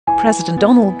President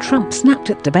Donald Trump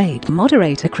snapped at debate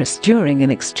moderator Chris during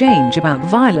an exchange about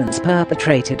violence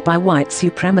perpetrated by white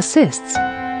supremacists.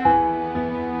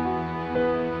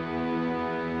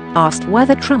 Asked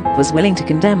whether Trump was willing to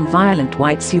condemn violent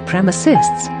white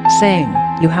supremacists, saying,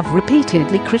 "You have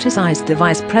repeatedly criticized the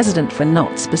vice president for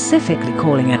not specifically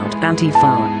calling out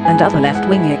Antifa and other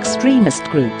left-wing extremist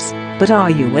groups, but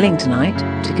are you willing tonight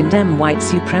to condemn white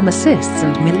supremacists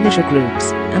and militia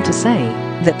groups and to say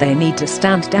that they need to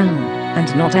stand down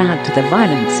and not add to the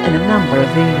violence in a number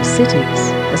of these cities,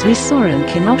 as we saw in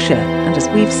Kenosha and as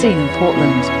we've seen in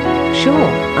Portland?" "Sure,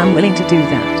 I'm willing to do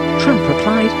that," Trump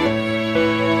replied.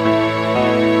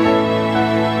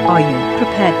 "Are you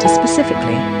prepared to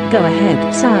specifically go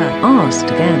ahead, sir?"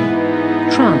 asked again.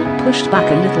 Trump pushed back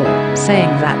a little, saying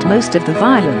that most of the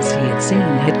violence he had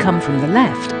seen had come from the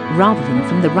left rather than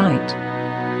from the right.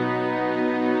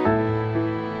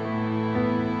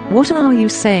 "What are you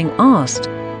saying?" asked.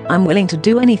 "I'm willing to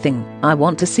do anything. I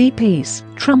want to see peace,"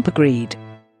 Trump agreed.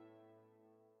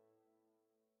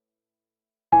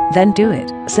 "Then do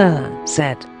it, sir,"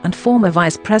 said, and former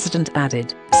vice president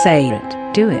added, "Say it,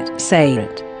 do it, say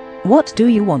it. What do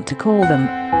you want to call them?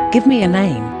 Give me a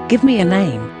name, give me a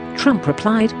name," Trump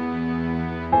replied.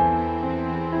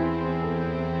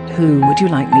 "Who would you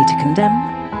like me to condemn?"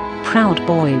 "Proud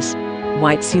Boys,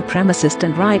 white supremacist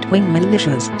and right-wing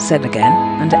militias," said again,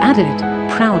 and added,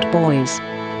 "Proud Boys."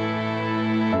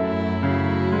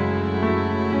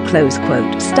 Close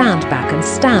quote. Stand back and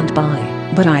stand by.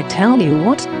 But I tell you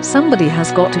what, somebody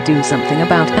has got to do something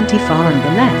about Antifa and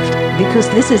the left, because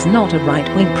this is not a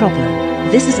right-wing problem.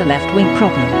 This is a left-wing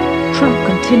problem, Trump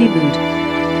continued.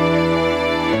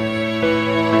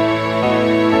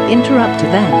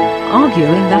 Interrupted then,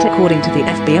 arguing that according to the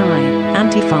FBI,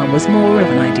 Antifa was more of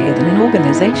an idea than an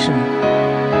organization.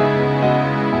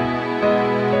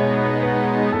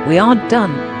 "We are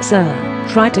done, sir,"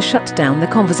 tried to shut down the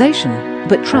conversation,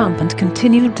 but Trump and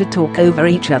continued to talk over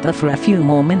each other for a few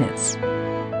more minutes.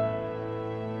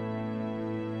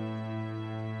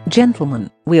 "Gentlemen,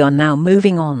 we are now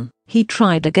moving on," he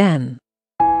tried again.